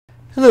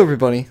Hello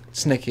everybody,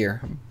 it's Nick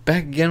here,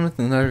 back again with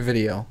another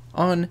video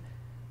on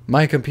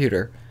my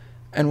computer.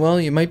 And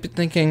well, you might be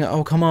thinking,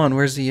 oh come on,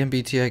 where's the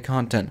MBTI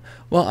content?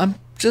 Well, I'm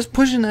just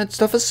pushing that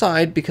stuff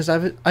aside because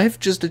I've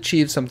just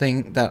achieved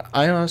something that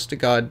I honest to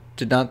God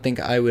did not think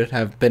I would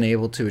have been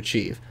able to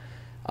achieve.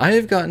 I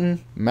have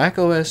gotten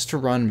macOS to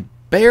run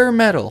bare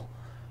metal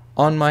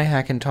on my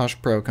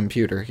Hackintosh Pro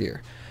computer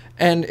here.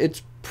 And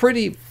it's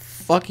pretty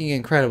fucking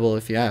incredible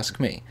if you ask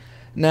me.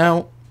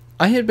 Now,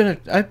 I've been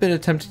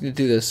attempting to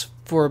do this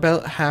for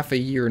about half a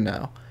year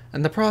now,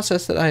 and the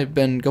process that I've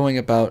been going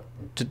about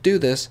to do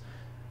this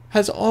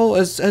has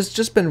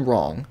just been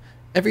wrong.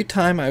 Every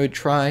time I would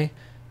try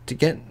to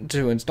get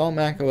to install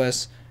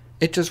macOS,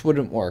 it just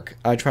wouldn't work.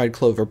 I tried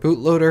Clover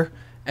bootloader,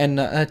 and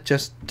that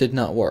just did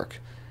not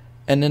work.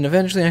 And then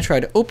eventually I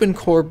tried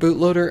OpenCore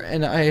bootloader,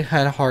 and I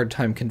had a hard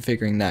time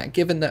configuring that,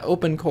 given that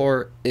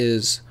OpenCore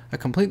is a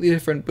completely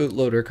different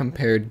bootloader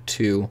compared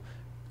to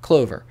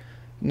Clover.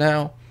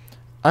 Now,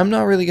 I'm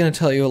not really going to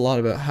tell you a lot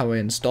about how I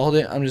installed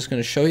it. I'm just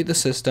going to show you the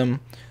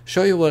system,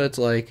 show you what it's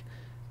like,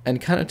 and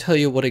kind of tell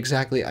you what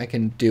exactly I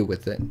can do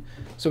with it.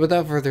 So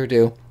without further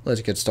ado,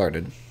 let's get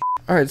started.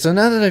 Alright, so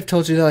now that I've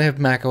told you that I have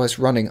macOS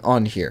running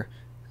on here,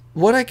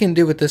 what I can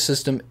do with this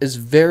system is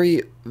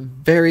very,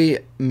 very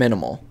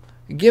minimal.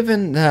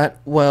 Given that,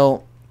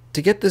 well,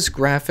 to get this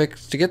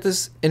graphics, to get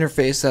this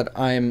interface that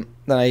I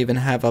even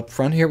have up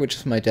front here, which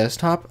is my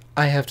desktop,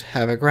 I have to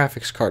have a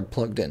graphics card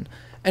plugged in.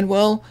 And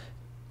well,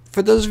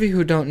 for those of you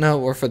who don't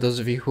know, or for those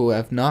of you who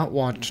have not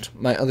watched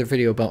my other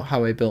video about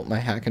how I built my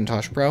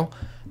Hackintosh Pro,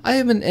 I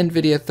have an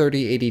NVIDIA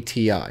 3080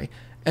 Ti,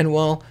 and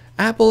well,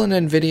 Apple and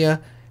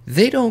NVIDIA,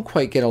 they don't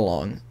quite get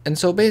along, and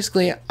so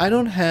basically, I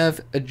don't have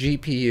a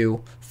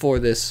GPU for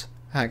this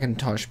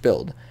Hackintosh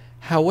build.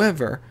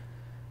 However,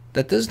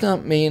 that does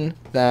not mean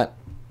that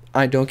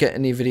I don't get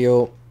any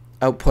video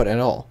output at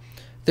all.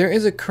 There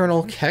is a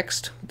kernel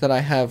kext that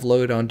I have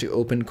loaded onto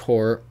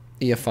OpenCore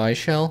EFI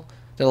shell,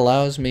 that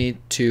allows me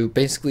to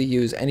basically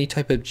use any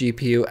type of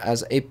GPU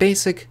as a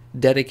basic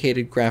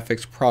dedicated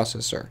graphics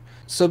processor.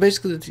 So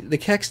basically the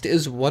kext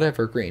is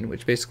whatever green,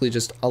 which basically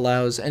just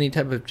allows any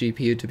type of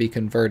GPU to be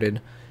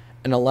converted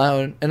and allow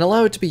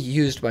it to be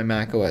used by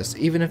macOS,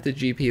 even if the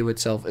GPU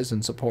itself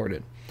isn't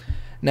supported.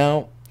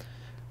 Now,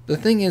 the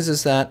thing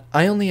is that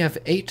I only have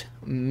 8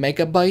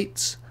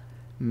 megabytes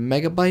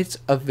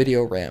of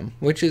video RAM,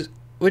 which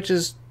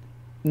is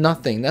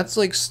nothing. That's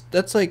like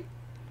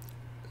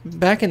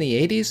back in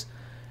the 80s.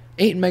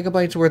 8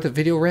 megabytes worth of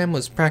video RAM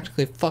was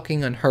practically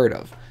fucking unheard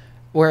of.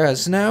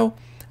 Whereas now,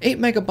 8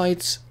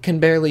 megabytes can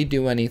barely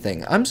do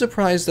anything. I'm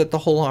surprised that the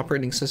whole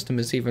operating system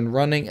is even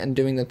running and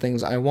doing the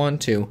things I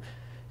want to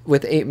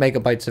with 8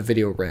 megabytes of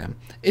video RAM.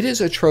 It is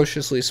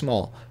atrociously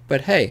small,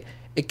 but hey,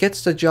 it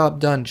gets the job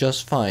done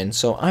just fine,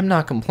 so I'm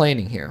not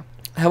complaining here.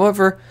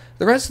 However,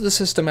 the rest of the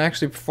system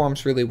actually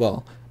performs really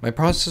well. My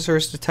processor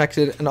is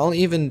detected, and I'll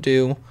even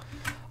do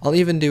a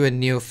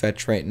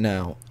NeoFetch right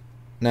now.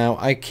 Now,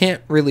 I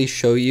can't really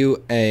show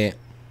you a...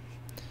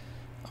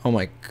 Oh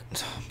my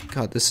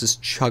god, this is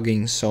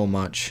chugging so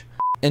much.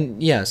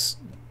 And yes,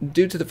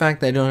 due to the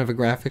fact that I don't have a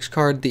graphics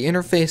card, the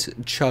interface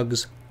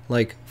chugs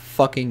like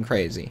fucking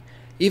crazy.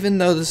 Even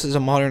though this is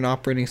a modern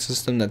operating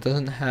system that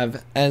doesn't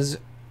have as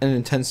an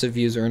intensive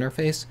user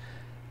interface,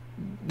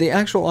 the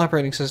actual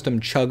operating system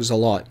chugs a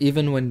lot,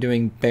 even when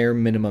doing bare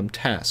minimum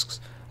tasks.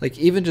 Like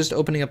even just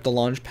opening up the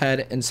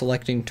Launchpad and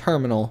selecting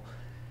Terminal,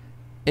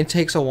 it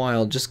takes a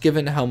while, just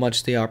given how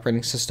much the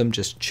operating system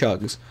just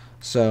chugs.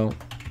 So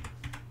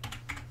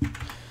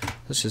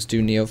let's just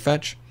do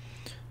NeoFetch.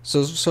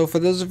 So for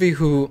those of you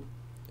who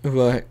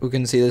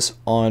can see this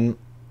on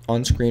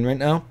screen right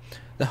now,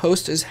 the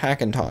host is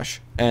Hackintosh,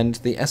 and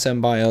the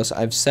SM BIOS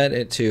I've set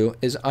it to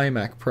is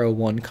iMac Pro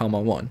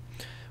 1,1,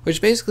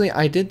 which basically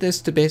I did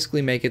this to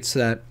basically make it so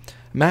that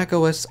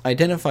macOS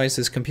identifies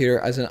this computer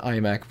as an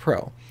iMac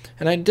Pro,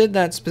 and I did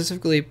that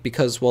specifically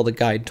because, well, the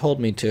guide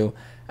told me to.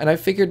 And I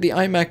figured the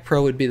iMac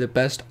Pro would be the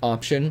best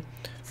option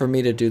for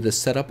me to do this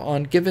setup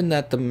on, given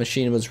that the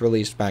machine was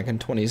released back in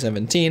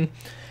 2017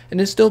 and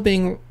is still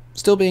being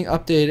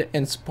updated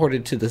and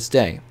supported to this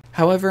day.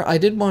 However, I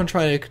did want to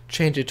try to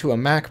change it to a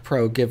Mac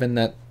Pro, given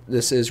that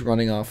this is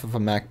running off of a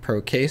Mac Pro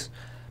case.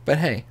 But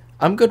hey,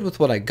 I'm good with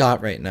what I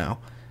got right now.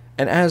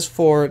 And as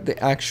for the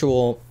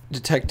actual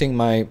detecting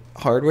my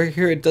hardware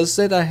here, it does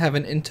say that I have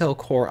an Intel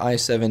Core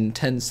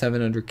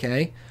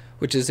i7-10700K,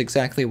 which is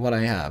exactly what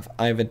I have.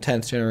 I have a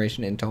 10th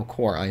generation Intel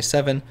Core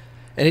i7,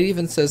 and it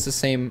even says the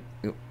same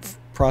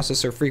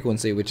processor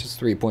frequency, which is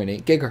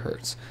 3.8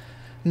 gigahertz.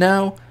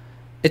 Now,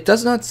 it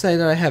does not say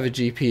that I have a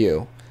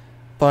GPU,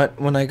 but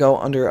when I go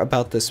under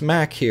About This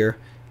Mac here,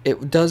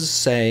 it does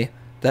say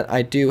that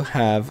I do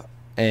have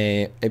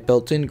a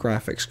built-in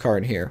graphics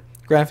card here.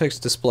 Graphics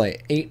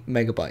display, 8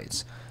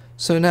 megabytes.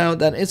 So now,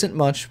 that isn't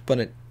much, but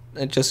it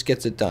just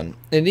gets it done.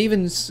 And even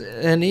in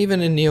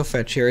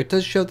NeoFetch here, it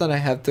does show that I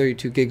have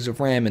 32 gigs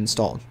of RAM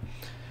installed.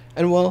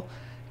 And well,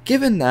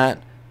 given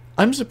that,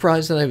 I'm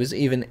surprised that I was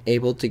even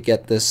able to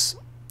get this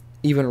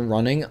even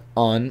running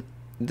on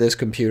this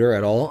computer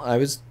at all. I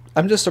was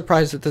I'm just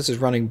surprised that this is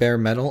running bare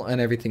metal and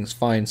everything's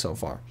fine so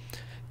far.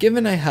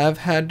 Given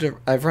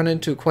I've run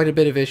into quite a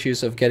bit of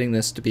issues of getting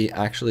this to be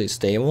actually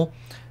stable,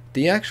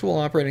 the actual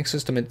operating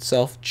system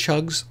itself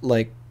chugs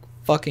like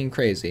fucking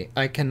crazy.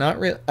 I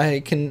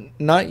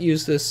cannot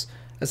use this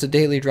as a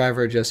daily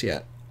driver just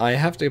yet. I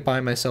have to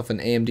buy myself an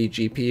AMD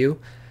GPU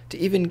to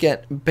even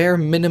get bare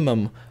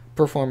minimum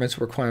performance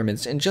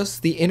requirements in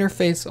just the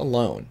interface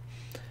alone.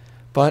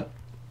 But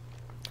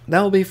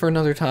that will be for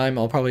another time.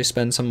 I'll probably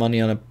spend some money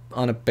on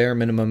a bare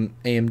minimum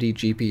AMD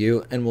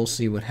GPU, and we'll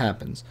see what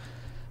happens.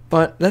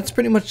 But that's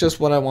pretty much just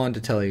what I wanted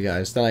to tell you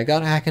guys, that I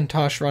got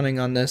Hackintosh running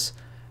on this,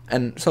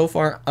 and so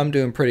far I'm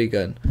doing pretty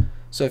good.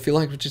 So if you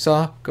liked what you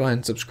saw, go ahead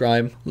and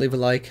subscribe, leave a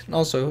like, and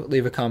also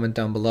leave a comment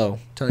down below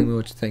telling me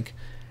what you think.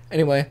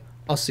 Anyway,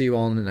 I'll see you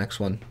all in the next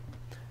one.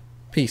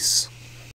 Peace.